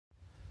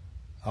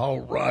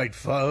All right,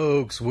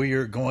 folks, we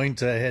are going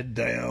to head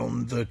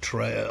down the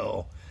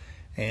trail,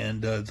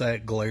 and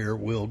that glare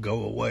will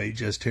go away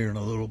just here in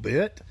a little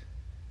bit.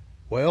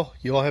 Well,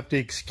 you'll have to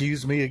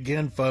excuse me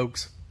again,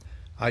 folks.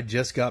 I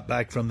just got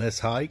back from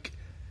this hike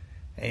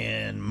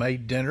and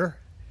made dinner,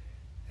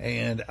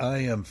 and I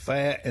am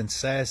fat and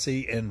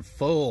sassy and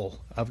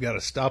full. I've got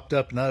a stopped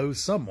up nose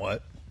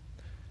somewhat.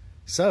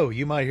 So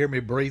you might hear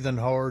me breathing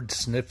hard,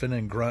 sniffing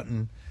and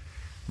grunting,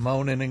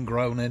 moaning and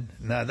groaning.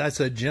 Now that's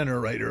a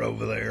generator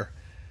over there,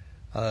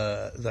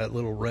 that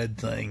little red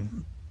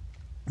thing.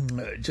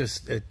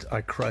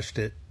 I crushed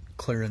it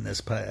clearing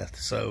this path.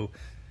 So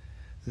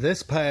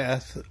this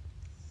path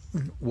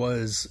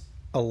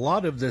a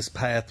lot of this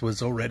path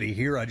was already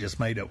here. I just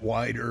made it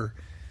wider,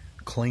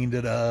 cleaned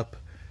it up,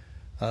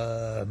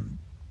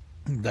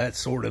 that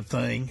sort of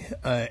thing.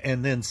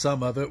 And then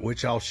some of it,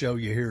 which I'll show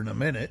you here in a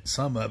minute,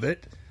 some of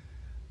it,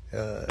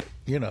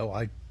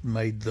 I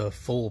made the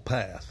full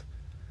path.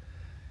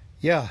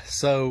 Yeah,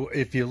 so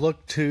if you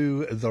look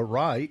to the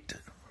right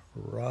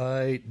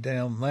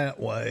down that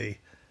way,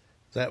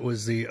 that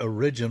was the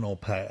original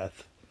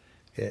path.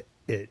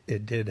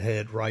 It did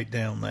head right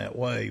down that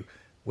way,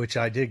 which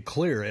I did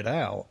clear it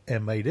out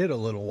and made it a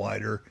little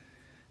wider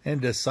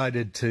and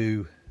decided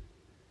to,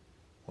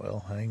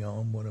 well, hang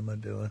on, what am I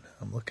doing?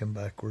 I'm looking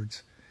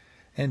backwards.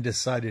 And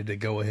decided to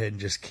go ahead and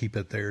just keep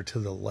it there to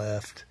the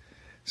left.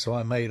 So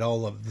I made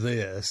all of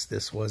this.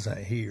 This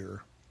wasn't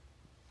here.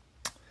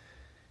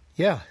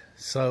 Yeah,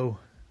 so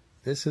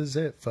this is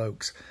it,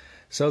 folks.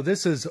 So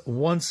this is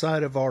one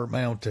side of our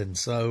mountain.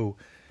 So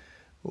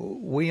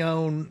we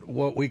own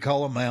what we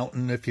call a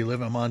mountain. If you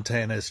live in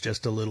Montana, it's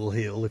just a little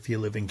hill. If you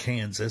live in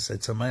Kansas,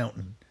 it's a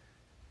mountain.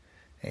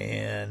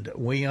 And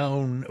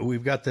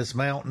we've got this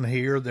mountain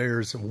here.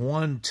 There's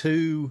 1,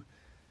 2,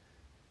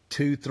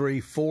 3,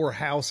 4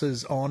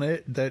 houses on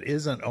it that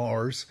isn't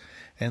ours.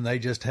 And they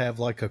just have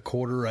like a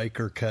 1/4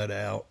 acre cut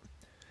out.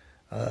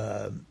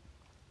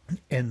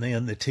 And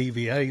then the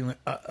TVA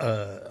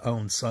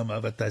owns some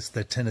of it. That's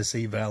the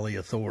Tennessee Valley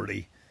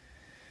Authority.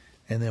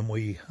 And then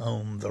we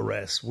own the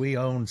rest. We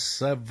own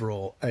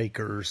several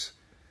acres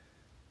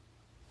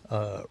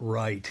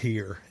right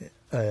here.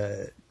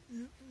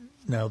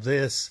 Now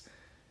this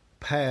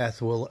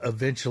path will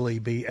eventually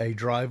be a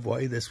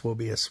driveway. This will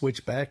be a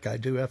switchback. I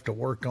do have to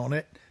work on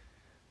it.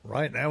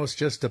 Right now it's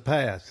just a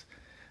path.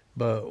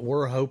 But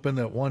we're hoping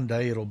that one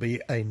day it'll be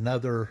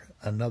another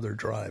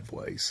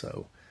driveway.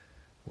 So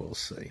we'll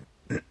see.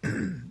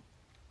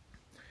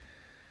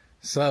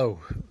 So,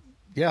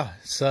 yeah.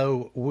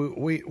 So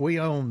we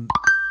own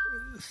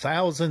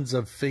thousands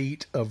of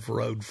feet of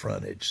road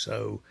frontage.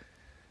 So,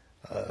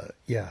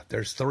 yeah,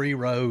 there's 3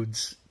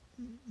 roads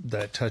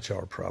that touch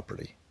our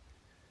property.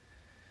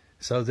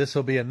 So this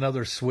will be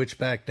another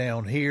switchback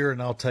down here,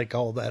 and I'll take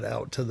all that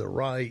out to the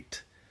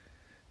right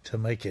to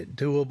make it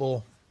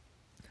doable.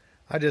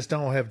 I just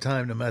don't have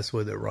time to mess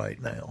with it right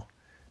now,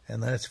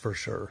 and that's for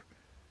sure.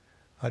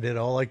 I did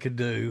all I could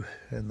do,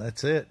 and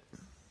that's it.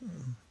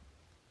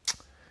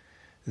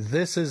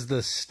 This is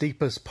the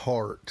steepest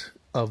part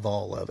of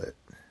all of it.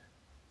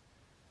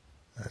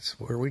 That's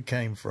where we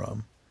came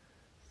from.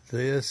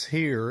 This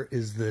here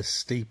is the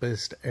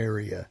steepest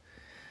area.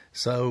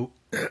 So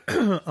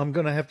I'm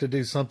going to have to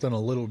do something a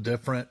little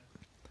different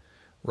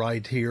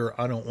right here.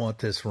 I don't want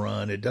this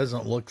run. It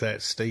doesn't look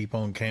that steep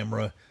on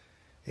camera.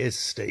 It's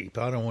steep.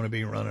 I don't want to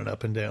be running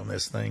up and down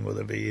this thing with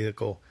a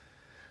vehicle.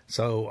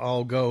 So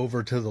I'll go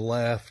over to the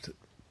left.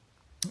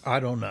 I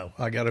don't know.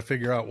 I got to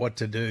figure out what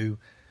to do.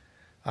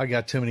 I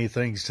got too many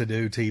things to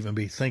do to even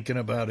be thinking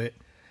about it.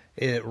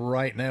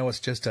 Right now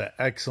it's just an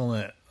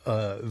excellent,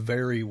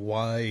 very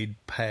wide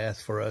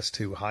path for us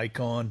to hike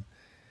on.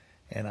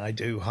 And I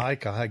do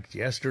hike. I hiked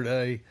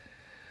yesterday.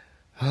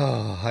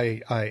 Oh,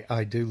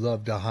 I do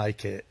love to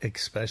hike it,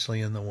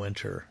 especially in the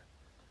winter.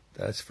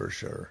 That's for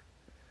sure.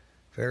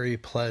 Very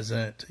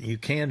pleasant. You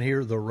can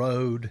hear the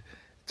road.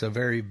 It's a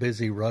very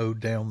busy road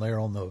down there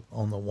on the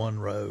one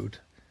road.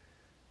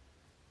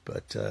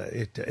 But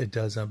it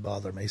doesn't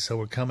bother me. So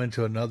we're coming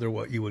to another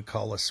what you would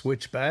call a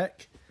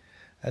switchback.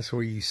 That's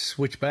where you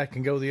switch back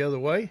and go the other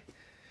way.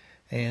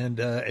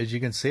 And as you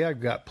can see, I've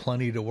got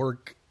plenty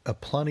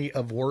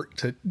of work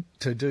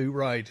to do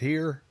right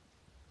here.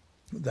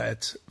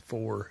 That's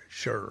for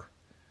sure.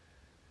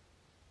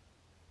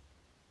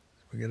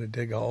 We're going to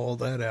dig all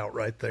that out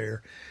right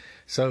there.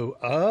 So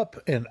up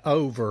and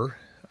over,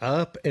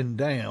 up and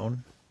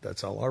down,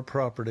 that's all our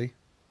property,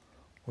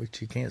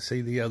 which you can't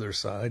see the other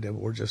side.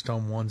 We're just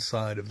on one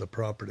side of the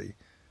property.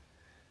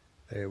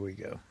 There we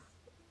go.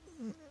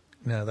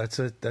 Now that's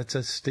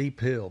a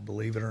steep hill,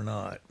 believe it or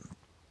not.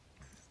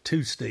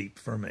 Too steep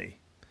for me.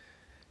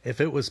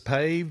 If it was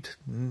paved,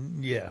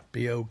 yeah,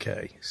 be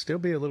okay. Still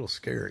be a little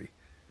scary.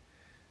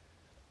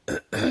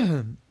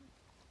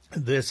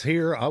 This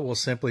here, I will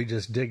simply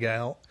just dig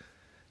out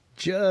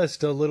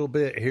just a little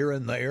bit here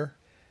and there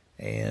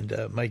and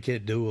make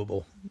it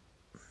doable.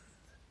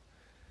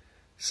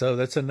 So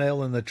that's a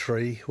nail in the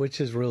tree, which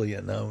is really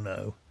a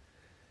no-no.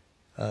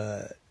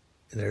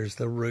 There's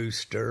the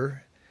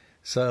rooster.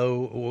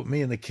 So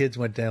me and the kids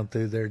went down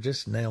through there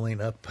just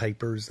nailing up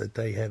papers that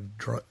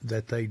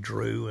they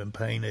drew and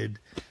painted.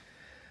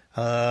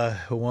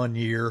 One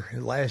year,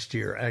 last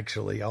year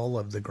actually, all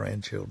of the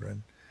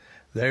grandchildren.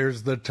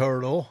 There's the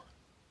turtle.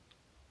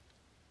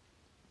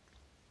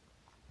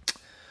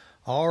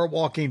 Our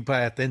walking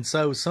path. And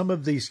so some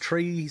of these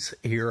trees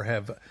here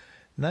have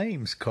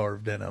names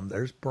carved in them.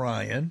 There's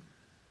Brian.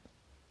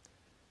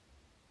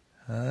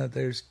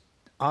 There's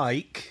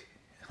Ike.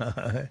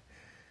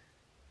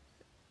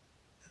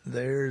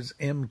 There's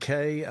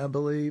MK, I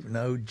believe.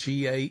 No,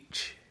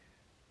 GH.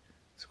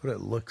 That's what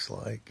it looks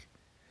like.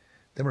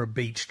 Them are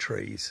beech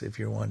trees, if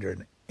you're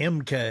wondering.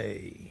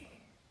 MK.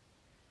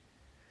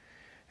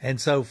 And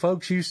so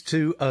folks used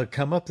to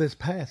come up this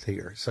path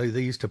here. So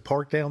they used to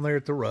park down there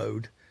at the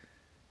road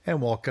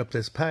and walk up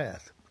this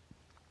path.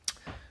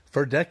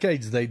 For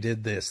decades they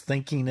did this,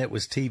 thinking it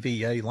was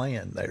TVA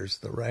land. There's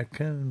the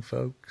raccoon,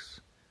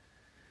 folks.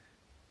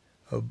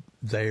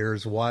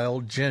 There's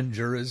wild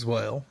ginger as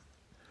well.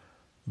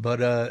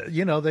 But,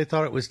 you know, they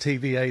thought it was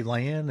TVA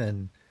land,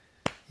 and,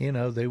 you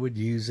know, they would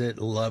use it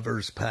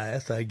lover's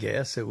path, I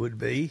guess it would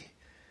be.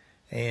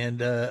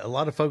 And a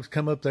lot of folks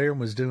come up there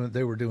and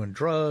they were doing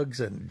drugs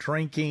and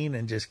drinking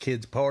and just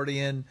kids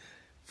partying.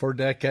 For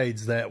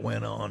decades that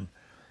went on.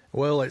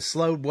 Well, it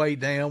slowed way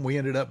down. We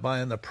ended up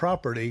buying the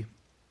property,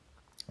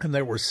 and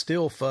there were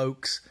still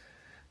folks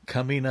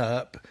coming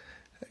up,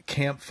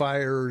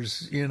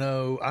 campfires, you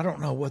know, I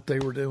don't know what they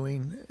were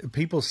doing.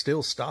 People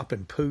still stop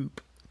and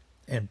poop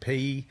and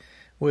pee,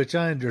 which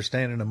I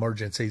understand an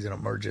emergency is an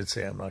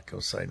emergency. I'm not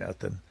going to say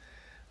nothing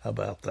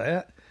about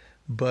that.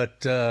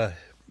 But,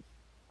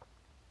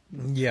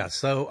 yeah,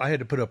 so I had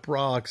to put up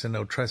rocks and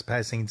no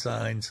trespassing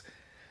signs.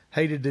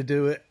 Hated to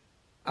do it.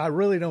 I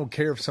really don't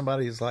care if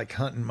somebody is like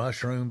hunting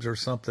mushrooms or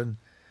something,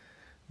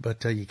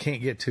 but you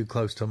can't get too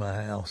close to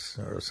my house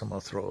or someone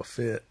will throw a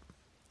fit.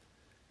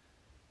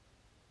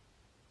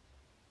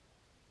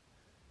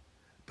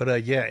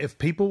 But, yeah, if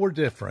people were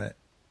different,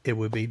 it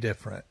would be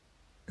different.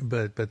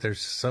 But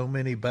there's so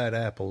many bad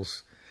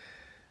apples.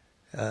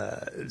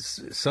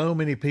 So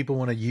many people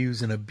want to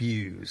use and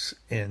abuse.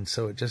 And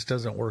so it just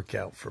doesn't work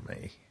out for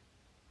me.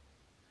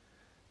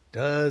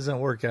 Doesn't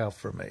work out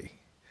for me.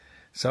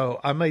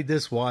 So I made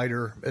this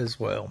wider as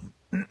well.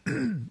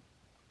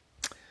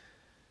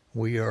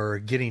 We are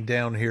getting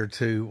down here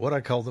to what I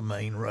call the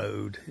main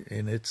road.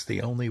 And it's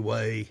the only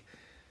way.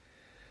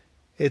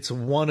 It's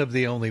one of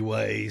the only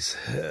ways.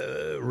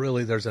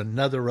 Really, there's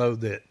another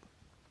road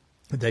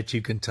that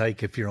you can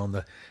take if you're on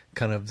the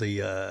kind of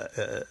the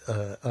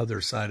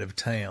other side of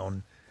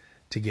town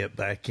to get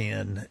back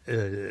in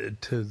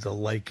to the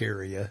lake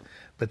area.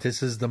 But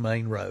this is the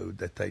main road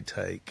that they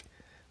take.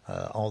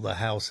 All the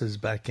houses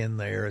back in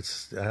there.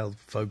 It's how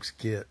folks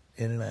get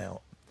in and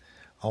out.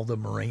 All the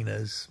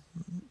marinas.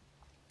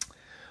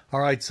 All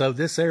right, so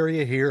this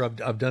area here,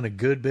 I've done a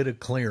good bit of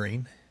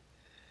clearing.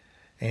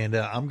 And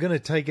I'm going to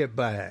take it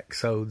back.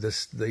 So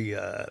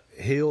the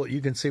hill,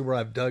 you can see where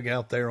I've dug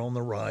out there on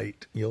the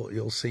right.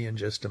 You'll see in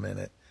just a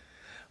minute.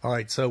 All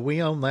right, so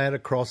we own that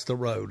across the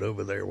road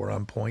over there where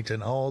I'm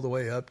pointing all the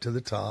way up to the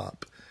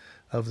top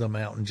of the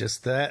mountain.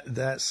 Just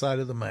that side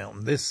of the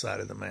mountain, this side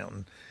of the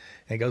mountain.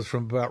 And it goes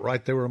from about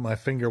right there where my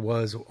finger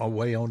was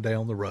way on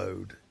down the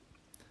road.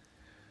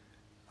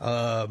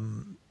 So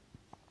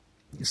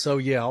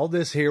yeah, all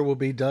this here will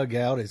be dug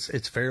out.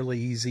 It's fairly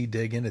easy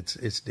digging.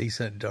 It's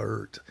decent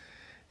dirt.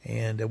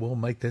 And we'll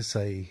make this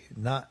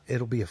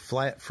it'll be a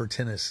flat for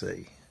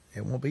Tennessee.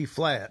 It won't be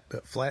flat,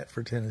 but flat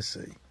for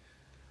Tennessee.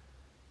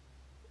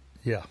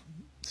 Yeah,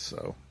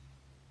 so.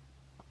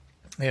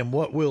 And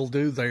what we'll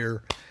do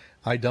there,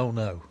 I don't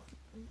know.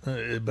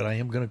 But I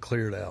am going to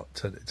clear it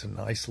out. It's a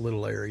nice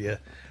little area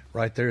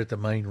right there at the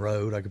main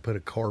road. I could put a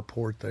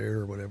carport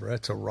there or whatever.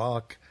 That's a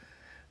rock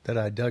that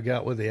I dug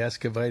out with the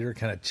excavator,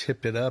 kind of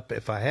chipped it up.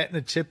 If I hadn't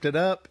have chipped it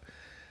up,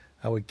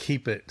 I would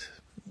keep it.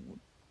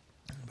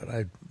 But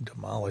I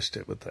demolished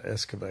it with the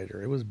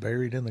excavator. It was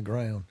buried in the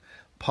ground.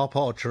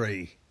 Pawpaw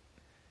tree.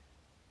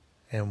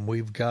 And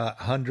we've got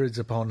hundreds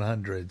upon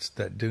hundreds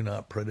that do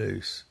not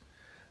produce.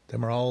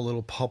 Them are all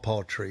little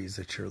pawpaw trees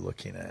that you're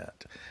looking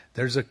at.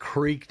 There's a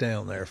creek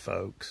down there,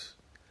 folks.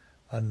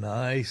 A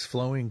nice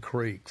flowing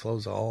creek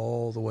flows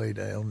all the way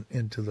down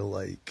into the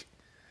lake.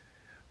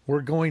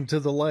 We're going to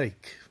the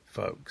lake,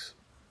 folks.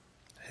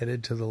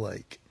 Headed to the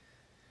lake.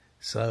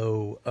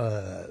 So,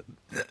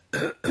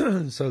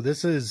 so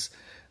this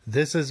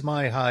is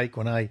my hike.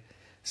 When I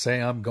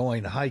say I'm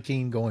going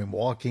hiking, going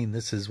walking,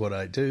 this is what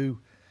I do.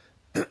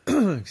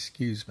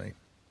 Excuse me.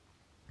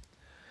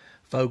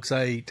 Folks,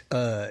 I ate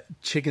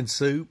chicken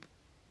soup,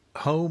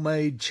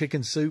 homemade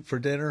chicken soup for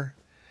dinner,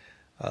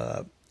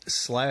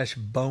 /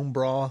 bone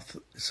broth.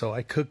 So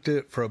I cooked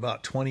it for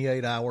about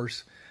 28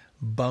 hours,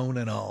 bone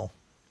and all.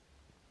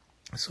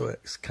 So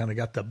it's kind of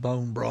got the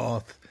bone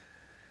broth.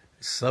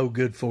 So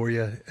good for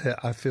you.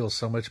 I feel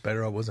so much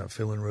better. I wasn't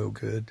feeling real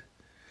good.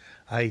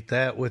 I ate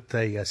that with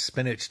a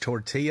spinach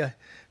tortilla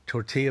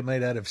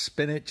made out of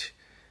spinach,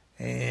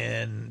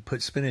 and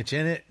put spinach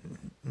in it.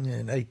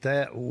 and ate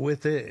that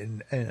with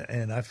it,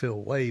 and I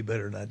feel way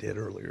better than I did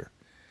earlier.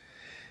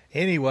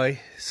 Anyway,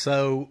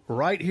 so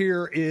right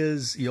here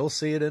is, you'll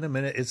see it in a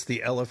minute, it's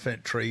the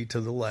elephant tree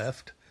to the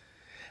left.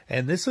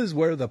 And this is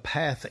where the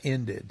path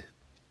ended.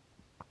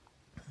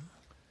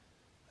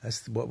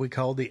 That's what we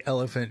call the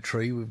elephant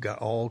tree. We've got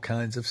all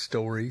kinds of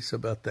stories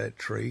about that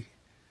tree.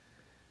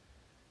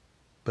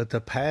 But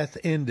the path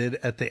ended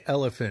at the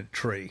elephant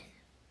tree.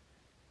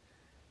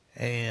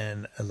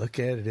 And look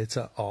at it. It's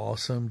an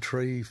awesome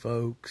tree,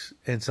 folks.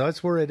 And so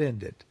that's where it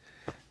ended.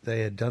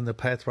 They had done the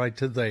path right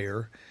to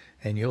there.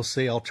 And you'll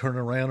see, I'll turn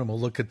around and we'll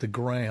look at the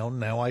ground.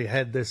 Now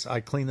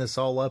I cleaned this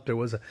all up. There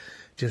was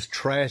just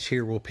trash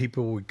here where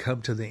people would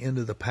come to the end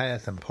of the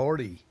path and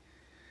party.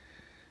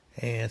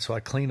 And so I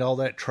cleaned all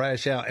that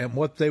trash out. And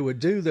what they would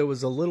do, there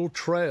was a little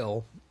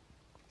trail.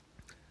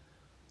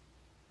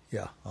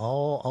 Yeah,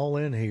 all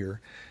in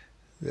here.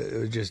 It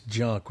was just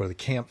junk with a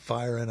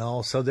campfire and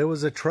all. So there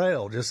was a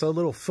trail, just a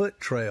little foot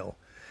trail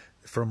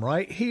from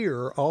right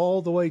here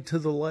all the way to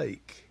the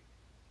lake.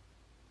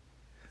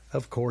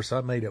 Of course,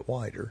 I made it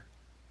wider.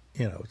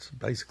 You know, it's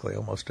basically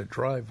almost a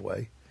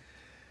driveway.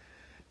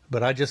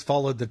 But I just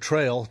followed the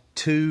trail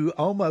to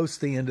almost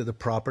the end of the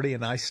property,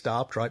 and I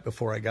stopped right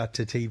before I got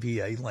to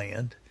TVA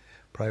land,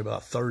 probably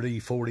about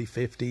 30, 40,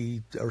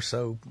 50 or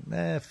so,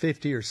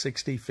 50 or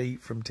 60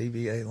 feet from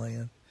TVA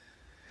land.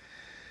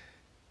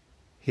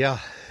 Yeah.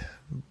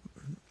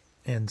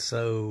 And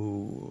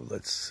so,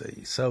 let's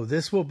see. So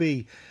this will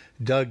be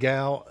dug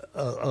out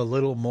a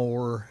little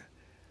more.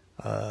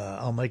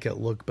 I'll make it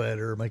look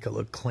better, make it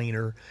look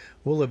cleaner.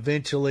 We'll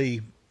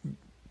eventually,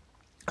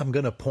 I'm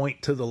going to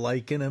point to the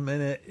lake in a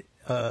minute.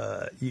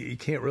 You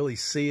can't really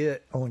see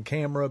it on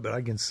camera, but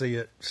I can see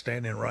it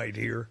standing right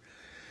here.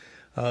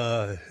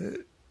 Yeah,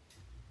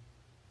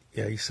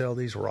 you see all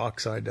these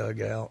rocks I dug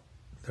out?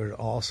 They're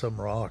awesome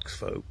rocks,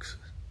 folks.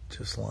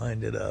 Just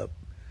lined it up.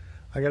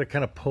 I got to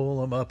kind of pull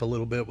them up a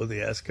little bit with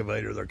the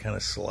excavator. They're kind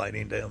of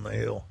sliding down the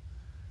hill.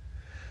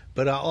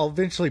 But I'll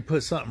eventually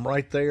put something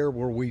right there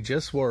where we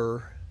just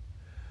were,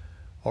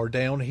 or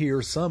down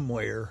here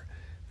somewhere.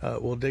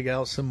 We'll dig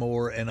out some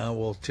more, and I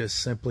will just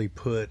simply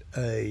put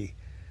a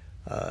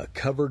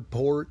covered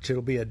porch.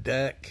 It'll be a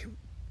deck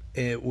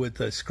with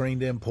a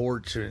screened-in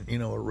porch and, you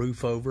know, a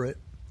roof over it.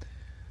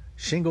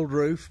 Shingled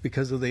roof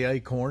because of the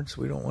acorns.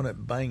 We don't want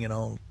it banging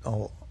all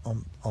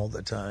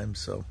the time.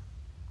 So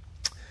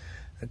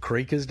the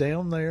creek is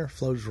down there,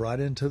 flows right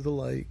into the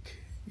lake.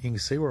 You can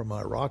see where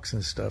my rocks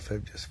and stuff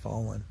have just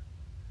fallen.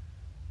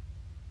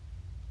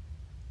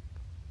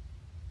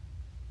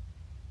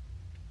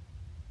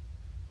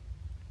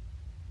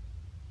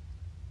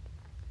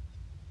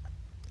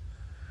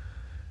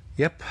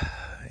 Yep.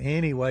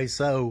 Anyway,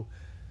 so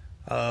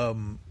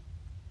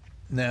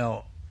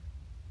now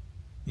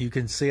you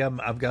can see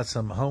I've got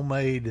some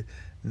homemade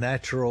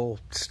natural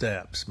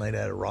steps made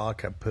out of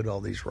rock. I put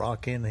all these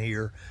rock in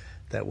here.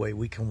 That way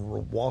we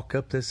can walk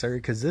up this area,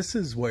 because this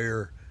is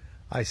where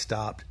I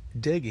stopped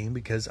digging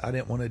because I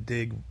didn't want to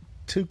dig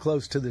too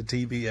close to the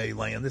TVA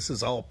land. This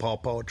is all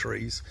pawpaw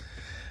trees.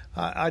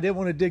 I didn't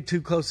want to dig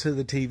too close to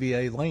the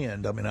TVA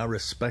land. I mean, I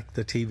respect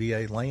the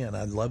TVA land.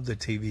 I love the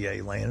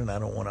TVA land, and I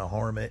don't want to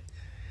harm it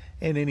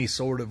in any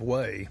sort of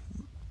way.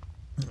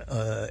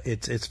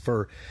 It's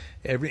for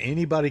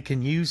anybody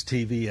can use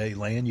TVA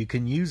land. You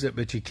can use it,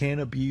 but you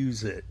can't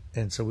abuse it,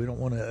 and so we don't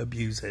want to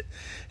abuse it.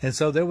 And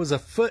so there was a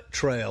foot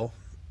trail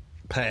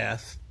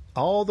path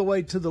all the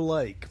way to the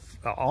lake,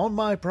 on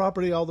my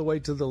property, all the way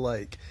to the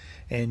lake,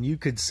 and you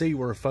could see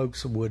where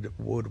folks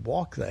would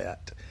walk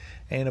that.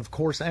 And of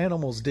course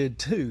animals did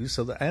too,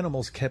 so the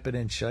animals kept it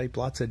in shape,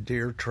 lots of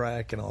deer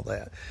track and all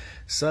that.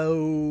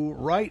 So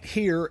right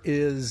here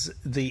is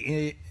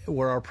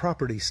where our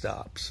property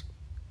stops.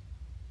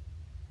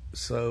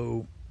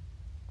 So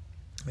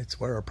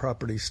it's where our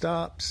property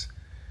stops.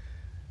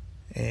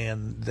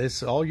 And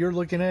this, all you're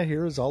looking at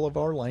here is all of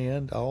our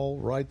land, all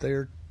right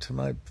there to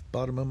my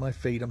bottom of my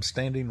feet. I'm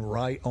standing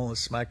right on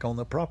smack on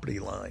the property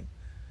line.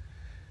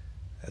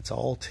 That's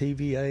all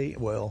TVA.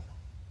 Well,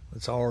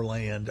 it's our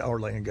land. Our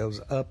land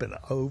goes up and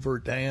over,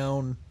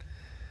 down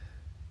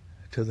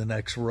to the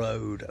next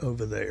road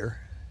over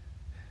there.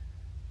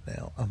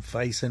 Now, I'm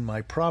facing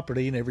my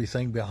property, and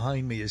everything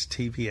behind me is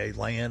TVA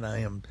land. I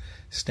am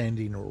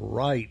standing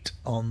right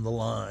on the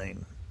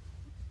line.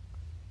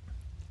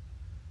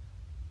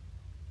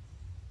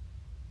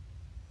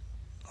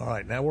 All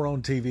right, now we're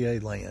on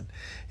TVA land,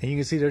 and you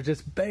can see there's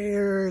just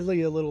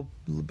barely a little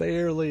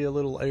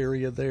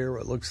area there.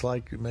 It looks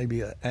like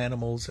maybe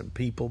animals and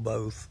people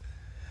both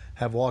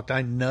have walked.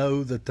 I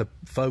know that the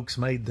folks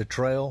made the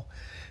trail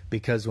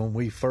because when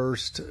we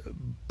first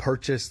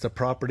purchased the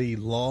property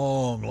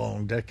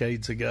long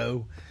decades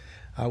ago,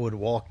 I would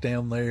walk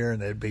down there and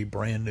there'd be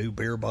brand new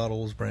beer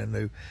bottles, brand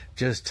new,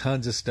 just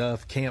tons of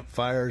stuff,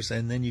 campfires,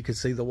 and then you could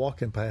see the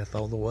walking path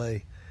all the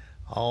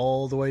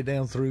way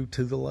down through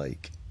to the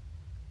lake.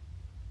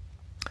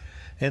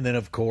 And then,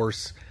 of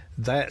course,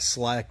 that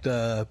slacked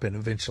up and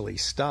eventually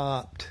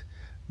stopped.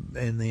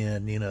 And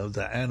then, you know,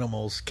 the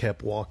animals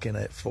kept walking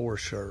it for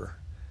sure.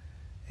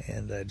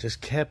 and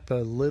just kept a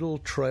little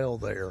trail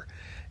there.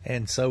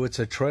 And so it's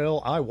a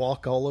trail I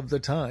walk all of the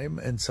time,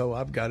 and so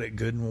I've got it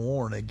good and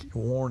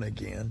worn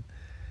again,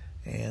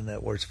 and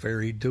where it's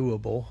very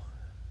doable.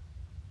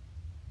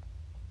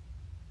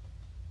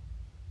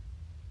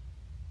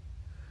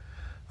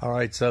 All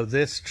right, so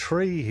this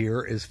tree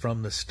here is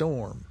from the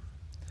storm.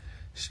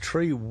 This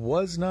tree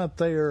was not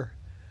there.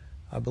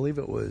 I believe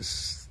it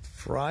was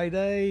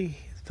Thursday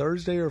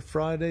or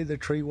Friday. The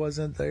tree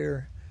wasn't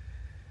there.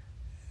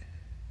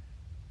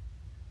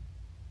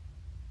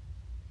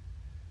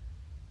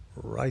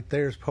 Right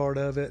there's part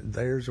of it.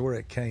 There's where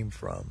it came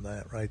from.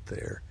 That right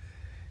there.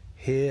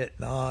 Hit,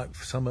 knocked.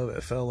 Some of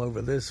it fell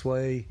over this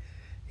way.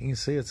 You can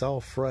see it's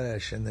all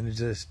fresh, and then it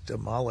just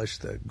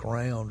demolished the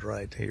ground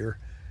right here.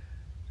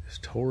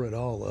 Just tore it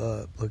all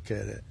up. Look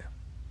at it.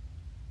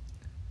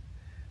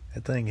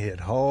 That thing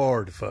hit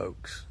hard,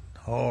 folks.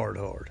 Hard.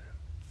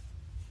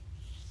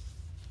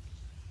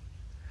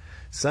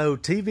 So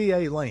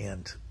TVA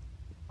land.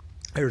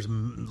 There's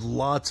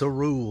lots of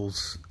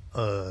rules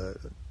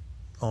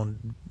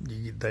on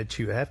that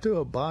you have to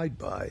abide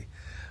by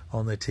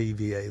on the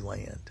TVA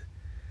land,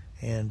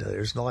 and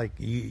there's like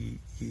you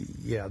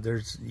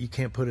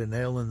can't put a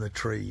nail in the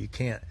tree, you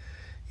can't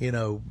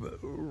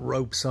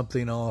rope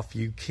something off,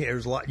 you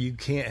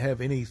can't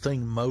have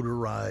anything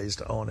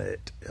motorized on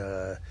it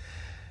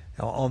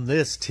on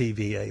this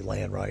TVA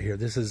land right here.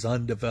 This is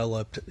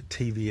undeveloped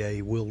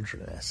TVA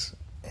wilderness,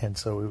 and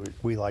so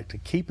we like to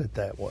keep it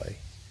that way.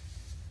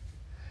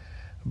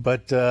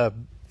 But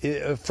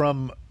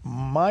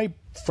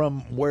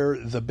from where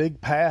the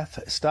big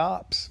path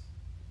stops,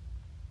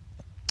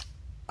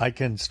 I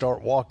can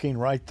start walking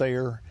right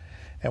there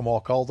and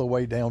walk all the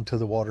way down to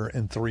the water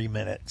in 3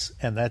 minutes.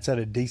 And that's at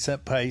a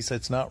decent pace.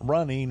 It's not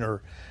running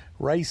or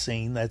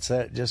racing. That's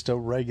at just a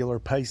regular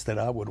pace that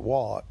I would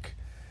walk.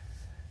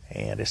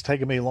 And it's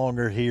taking me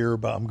longer here,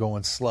 but I'm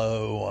going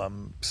slow.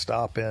 I'm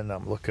stopping.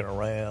 I'm looking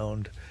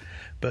around.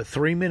 But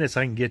 3 minutes,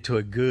 I can get to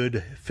a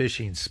good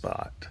fishing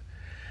spot.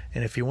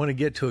 And if you want to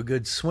get to a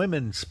good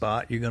swimming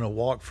spot, you're going to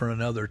walk for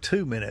another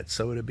 2 minutes.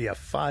 So it'll be a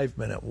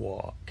 5-minute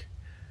walk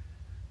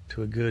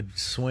to a good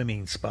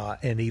swimming spot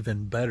and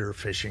even better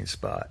fishing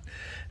spot.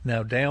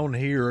 Now down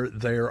here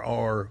there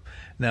are,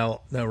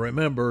 now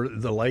remember,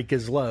 the lake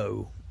is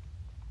low.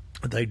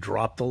 They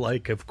dropped the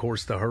lake. Of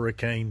course, the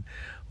hurricane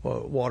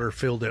water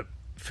filled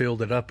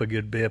it up a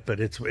good bit, but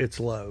it's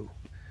low.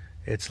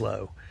 It's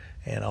low.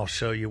 And I'll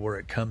show you where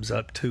it comes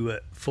up to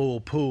it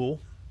full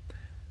pool.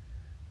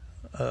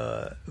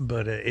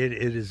 But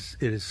it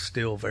is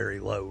still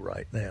very low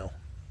right now.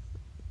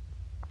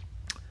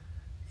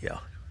 Yeah.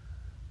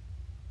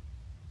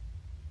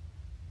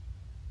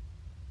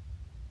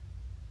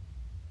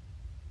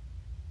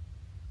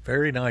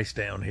 Very nice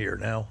down here.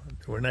 Now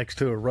we're next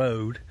to a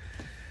road,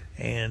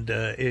 and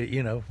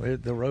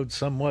the road's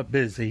somewhat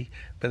busy,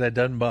 but that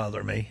doesn't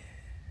bother me.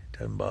 It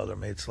doesn't bother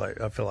me. It's like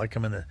I feel like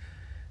I'm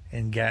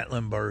in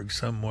Gatlinburg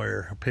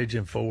somewhere,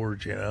 Pigeon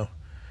Forge.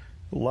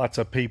 Lots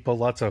of people,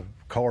 lots of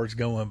cars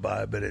going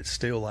by, but it's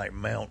still like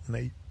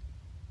mountainy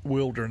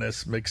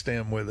wilderness mixed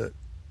in with it.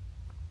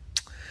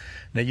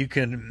 Now you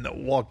can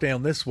walk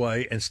down this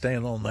way and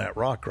stand on that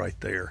rock right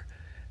there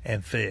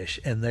and fish.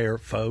 And there,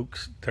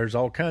 folks, there's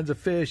all kinds of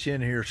fish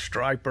in here: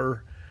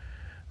 striper,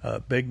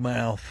 big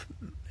mouth,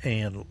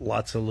 and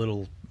lots of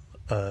little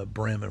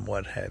brim and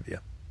what have you.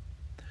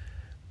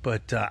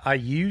 But I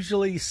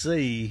usually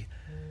see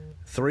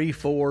 3,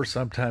 4,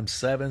 sometimes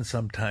 7,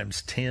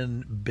 sometimes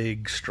 10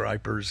 big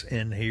stripers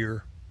in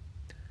here.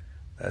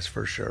 That's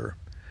for sure.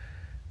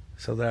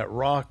 So that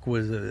rock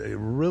was a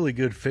really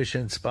good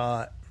fishing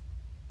spot,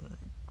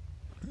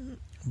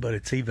 but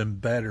it's even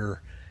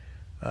better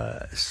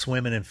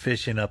swimming and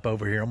fishing up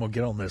over here. I'm going to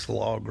get on this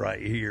log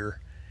right here,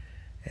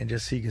 and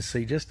just so you can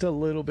see just a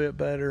little bit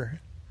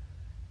better.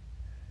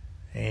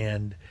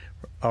 And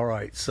all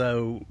right,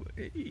 so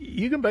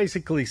you can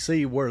basically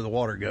see where the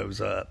water goes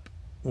up,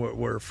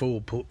 where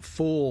full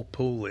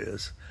pool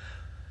is.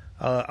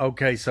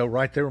 Okay, so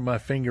right there where my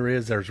finger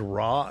is, there's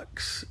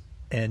rocks,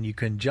 and you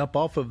can jump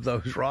off of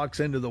those rocks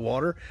into the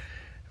water.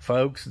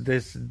 Folks,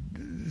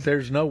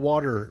 there's no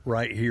water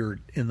right here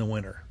in the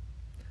winter.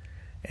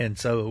 And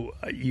so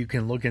you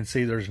can look and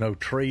see there's no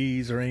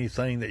trees or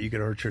anything that you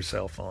could hurt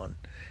yourself on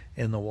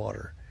in the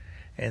water.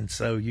 And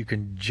so you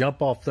can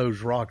jump off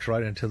those rocks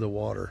right into the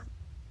water.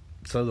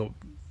 So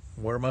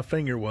where my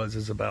finger was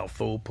is about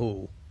full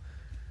pool.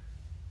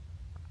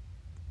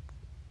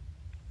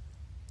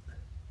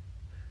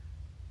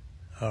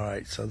 All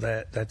right, so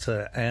that's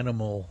an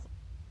animal.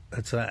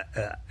 That's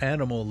a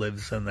animal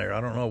lives in there.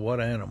 I don't know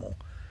what animal,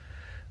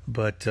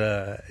 but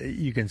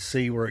you can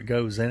see where it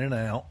goes in and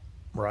out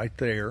right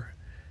there.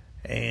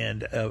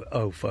 And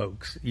oh,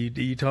 folks,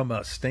 you talking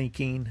about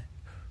stinking?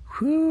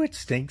 Whew, it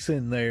stinks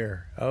in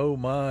there. Oh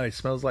my, it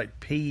smells like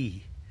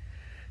pee.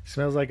 It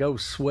smells like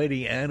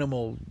sweaty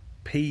animal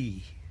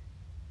pee.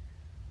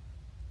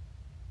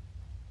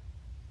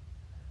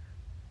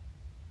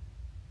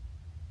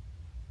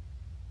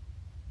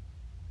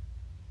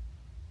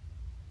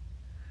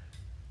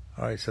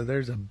 All right, so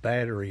there's a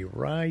battery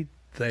right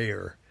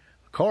there.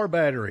 A car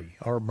battery,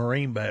 or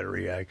marine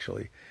battery,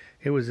 actually.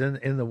 It was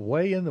in the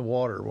way in the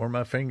water where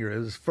my finger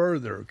is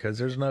further because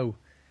there's no,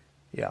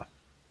 yeah.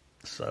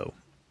 So,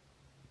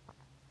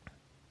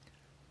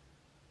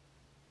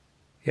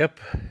 yep.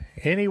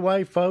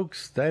 Anyway,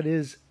 folks, that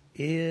is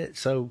it.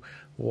 So,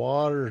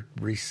 water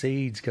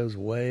recedes, goes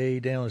way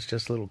down. It's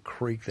just a little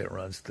creek that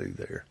runs through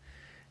there.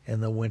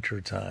 In the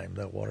winter time,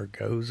 the water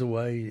goes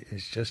away.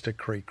 It's just a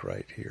creek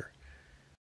right here.